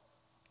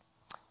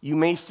 you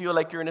may feel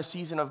like you're in a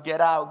season of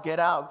get out, get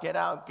out, get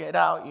out, get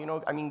out.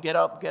 Get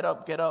up, get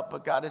up, get up.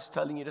 But God is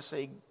telling you to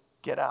say,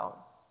 get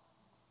out.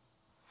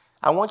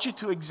 I want you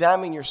to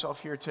examine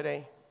yourself here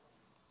today,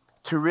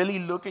 to really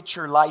look at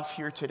your life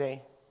here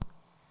today.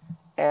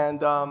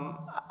 And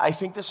I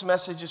think this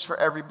message is for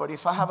everybody.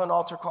 If I have an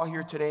altar call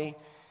here today,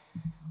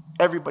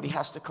 everybody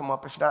has to come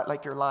up. If not,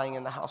 like you're lying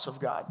in the house of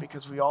God,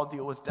 because we all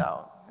deal with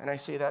doubt. And I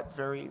say that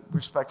very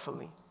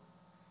respectfully.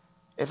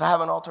 If I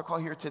have an altar call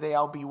here today,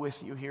 I'll be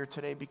with you here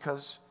today,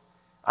 because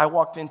I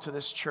walked into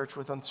this church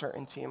with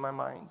uncertainty in my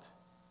mind.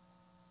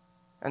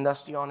 And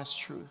that's the honest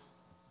truth.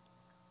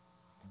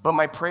 But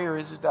my prayer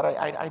is that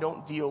I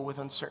don't deal with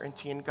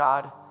uncertainty. And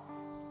God,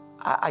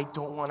 I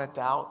don't want to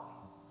doubt.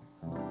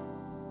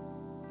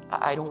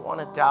 I don't want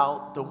to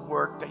doubt the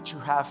work that you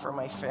have for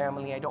my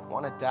family. I don't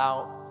want to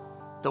doubt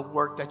the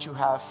work that you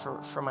have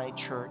for my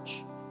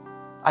church.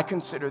 I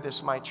consider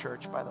this my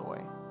church, by the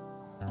way.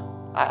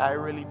 I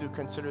really do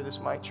consider this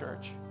my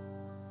church.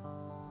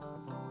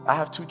 I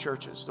have 2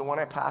 churches, the one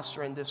I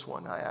pastor and this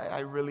one. I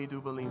really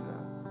do believe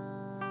that.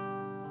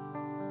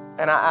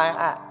 And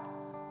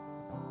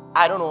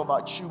I don't know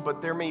about you,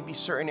 but there may be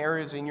certain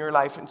areas in your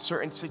life and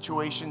certain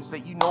situations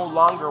that you no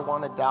longer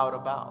want to doubt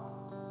about.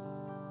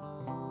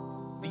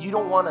 You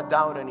don't want to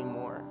doubt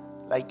anymore.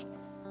 Like,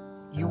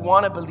 you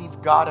want to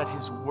believe God at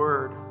His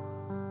word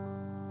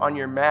on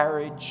your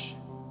marriage.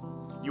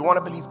 You want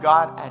to believe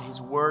God at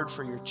His word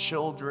for your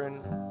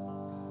children.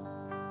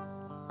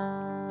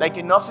 Like,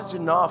 enough is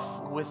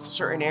enough with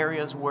certain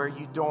areas where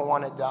you don't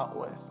want to doubt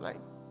with. Like,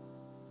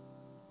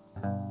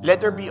 let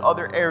there be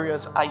other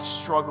areas I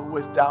struggle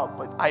with doubt,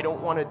 but I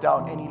don't want to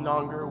doubt any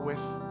longer with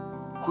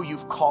who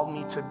you've called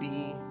me to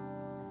be,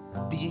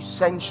 the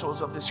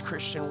essentials of this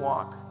Christian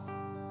walk.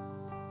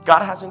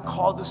 God hasn't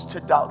called us to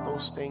doubt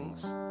those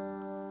things.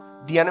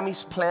 The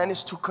enemy's plan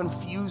is to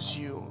confuse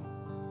you.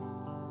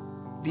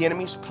 The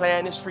enemy's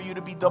plan is for you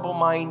to be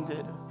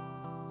double-minded.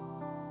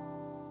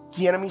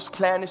 The enemy's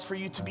plan is for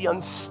you to be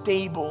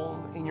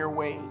unstable in your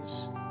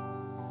ways.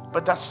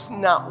 But that's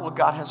not what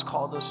God has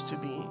called us to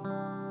be.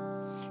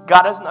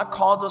 God has not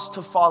called us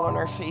to fall on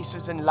our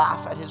faces and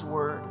laugh at His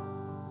word.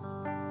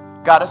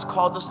 God has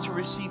called us to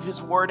receive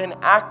His word and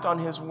act on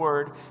His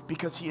word,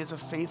 because He is a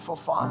faithful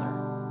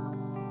Father.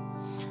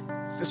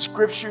 The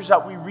scriptures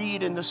that we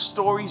read and the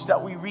stories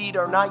that we read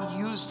are not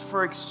used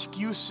for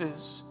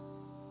excuses,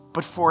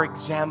 but for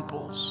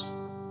examples.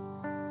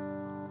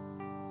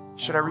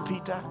 Should I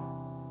repeat that?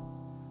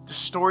 The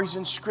stories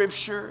in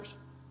scriptures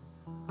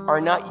are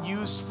not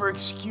used for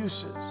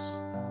excuses,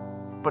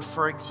 but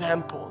for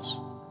examples,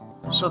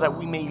 so that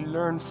we may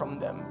learn from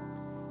them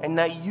and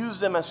not use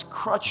them as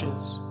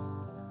crutches,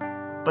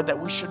 but that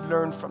we should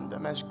learn from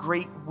them as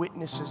great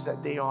witnesses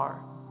that they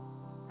are.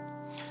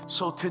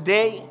 So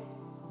today,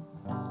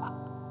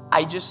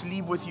 I just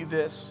leave with you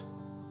this.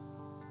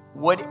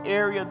 What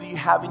area do you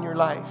have in your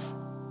life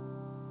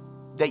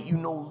that you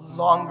no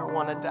longer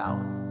want to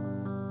doubt?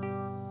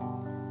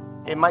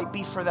 It might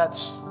be for that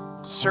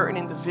certain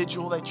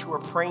individual that you are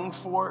praying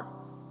for.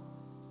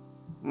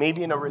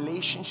 Maybe in a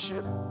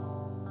relationship.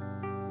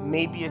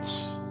 Maybe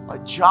it's a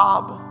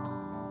job.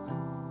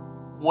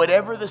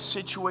 Whatever the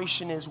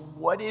situation is,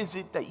 what is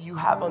it that you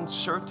have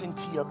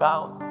uncertainty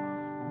about?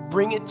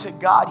 Bring it to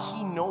God.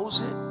 He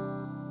knows it.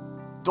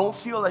 Don't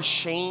feel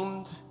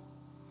ashamed.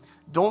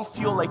 Don't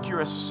feel like you're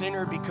a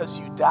sinner because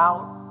you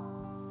doubt.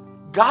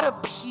 God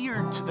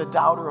appeared to the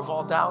doubter of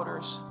all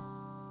doubters.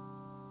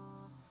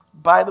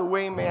 By the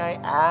way, may I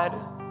add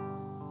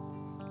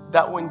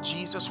that when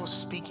Jesus was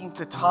speaking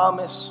to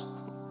Thomas,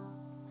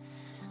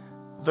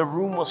 the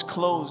room was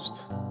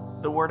closed,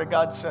 the Word of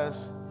God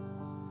says.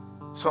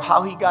 So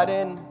how he got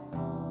in,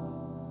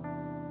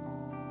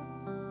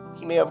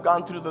 he may have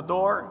gone through the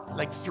door,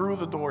 like through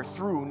the door,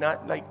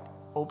 not like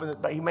open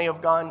it, but he may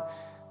have gone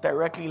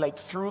directly like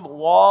through the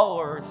wall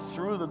or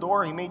through the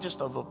door. He may just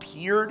have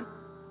appeared.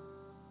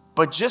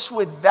 But just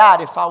with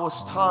that, if I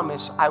was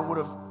Thomas, I would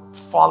have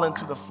fallen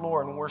to the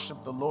floor and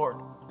worshiped the Lord.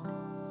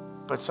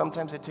 But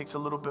sometimes it takes a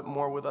little bit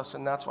more with us,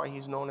 and that's why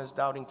he's known as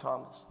Doubting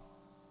Thomas.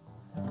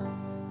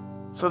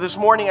 So this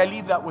morning, I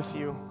leave that with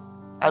you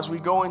as we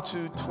go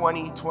into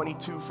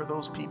 2022 for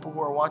those people who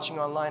are watching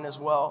online as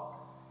well.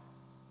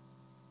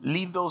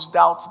 Leave those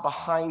doubts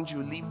behind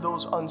you. Leave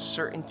those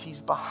uncertainties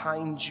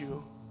behind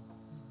you.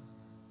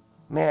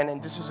 Man,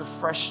 and this is a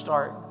fresh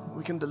start.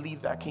 We can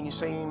believe that. Can you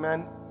say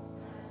amen?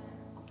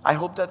 I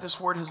hope that this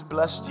word has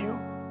blessed you.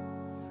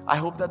 I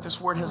hope that this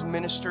word has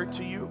ministered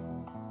to you.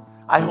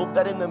 I hope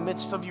that in the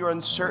midst of your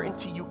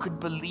uncertainty, you could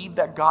believe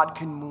that God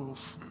can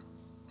move.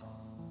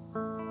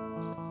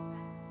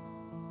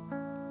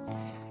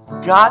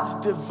 God's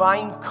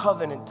divine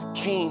covenant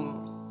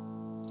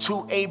came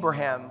to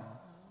Abraham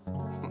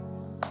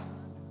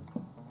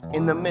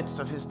in the midst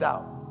of his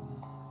doubt.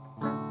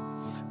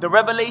 The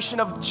revelation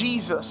of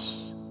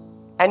Jesus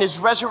and his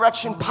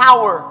resurrection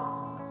power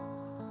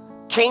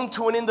came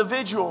to an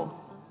individual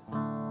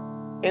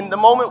in the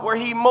moment where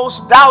he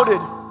most doubted.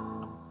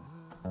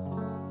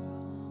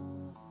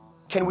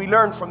 Can we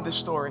learn from this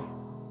story?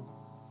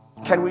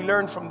 Can we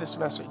learn from this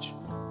message?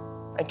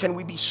 And can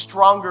we be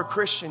stronger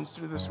Christians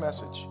through this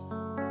message?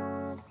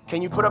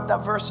 Can you put up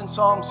that verse in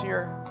Psalms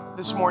here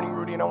this morning,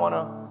 Rudy? And I want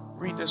to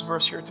read this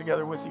verse here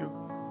together with you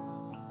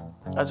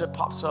as it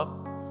pops up.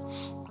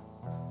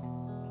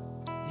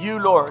 You,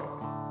 Lord,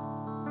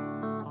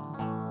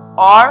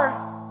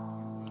 are...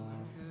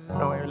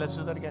 No, here, let's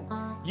do that again.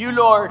 You,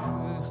 Lord,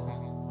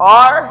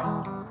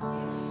 are...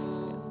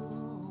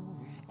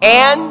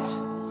 And...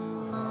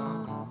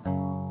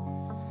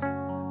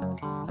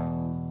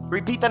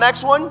 Repeat the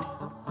next one.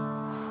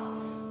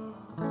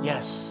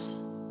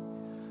 Yes.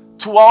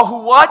 To all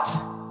who what?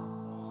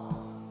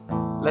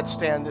 Let's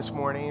stand this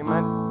morning.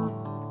 Amen.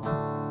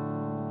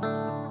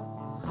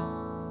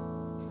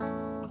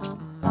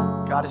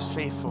 God is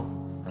faithful.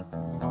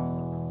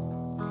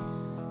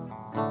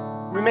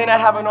 We may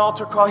not have an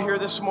altar call here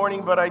this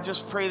morning, but I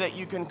just pray that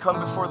you can come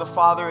before the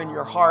Father in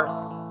your heart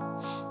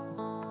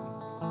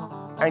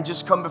and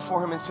just come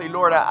before Him and say,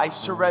 Lord, I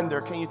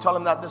surrender. Can you tell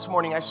Him that this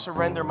morning? I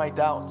surrender my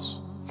doubts.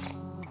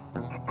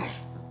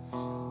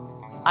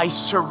 I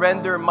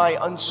surrender my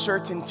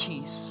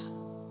uncertainties.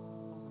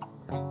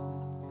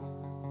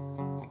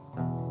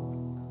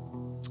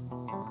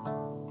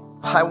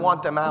 I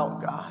want them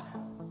out, God.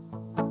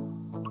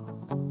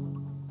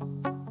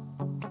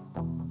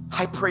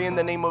 I pray in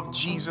the name of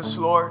Jesus,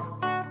 Lord,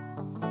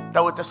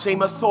 that with the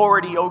same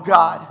authority, oh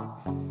God,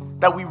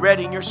 that we read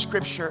in your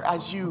scripture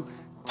as you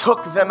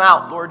took them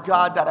out, Lord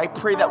God, that I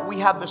pray that we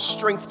have the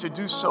strength to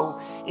do so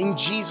in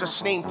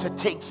Jesus' name, to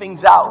take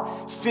things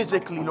out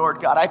physically, Lord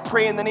God. I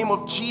pray in the name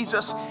of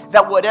Jesus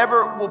that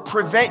whatever will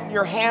prevent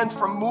your hand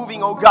from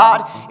moving, oh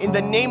God, in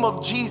the name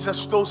of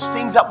Jesus, those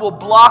things that will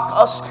block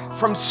us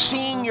from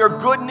seeing your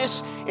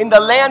goodness in the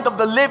land of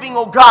the living,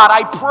 oh God,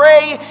 I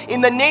pray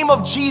in the name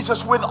of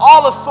Jesus with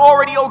all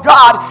authority, oh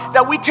God,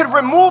 that we could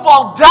remove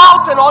all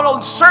doubt and all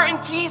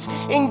uncertainties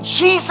in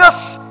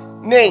Jesus'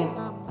 name.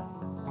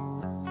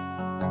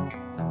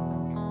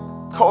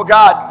 Oh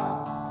God,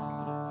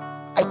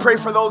 I pray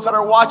for those that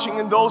are watching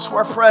and those who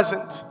are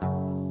present,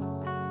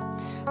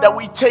 that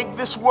we take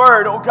this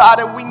word, oh God,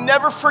 and we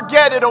never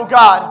forget it, oh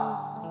God,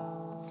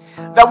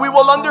 that we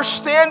will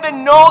understand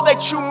and know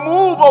that you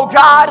move, oh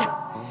God,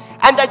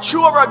 and that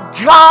you are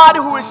a God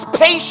who is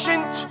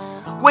patient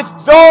with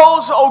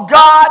those, oh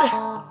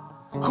God,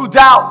 who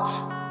doubt.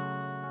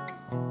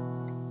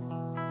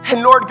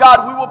 And Lord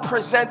God, we will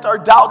present our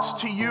doubts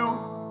to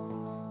you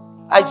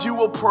as you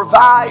will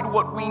provide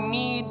what we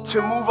need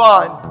to move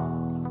on.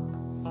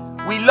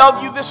 We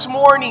love you this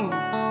morning.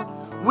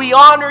 We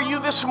honor you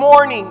this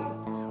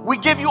morning. We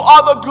give you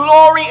all the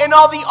glory and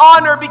all the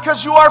honor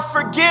because you are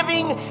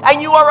forgiving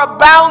and you are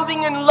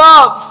abounding in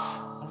love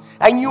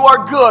and you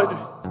are good.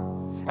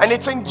 And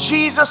it's in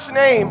Jesus'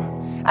 name.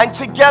 And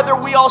together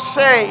we all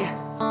say,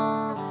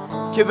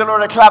 give the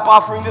Lord a clap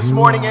offering this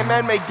morning.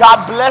 Amen. May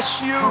God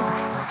bless you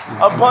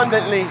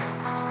abundantly.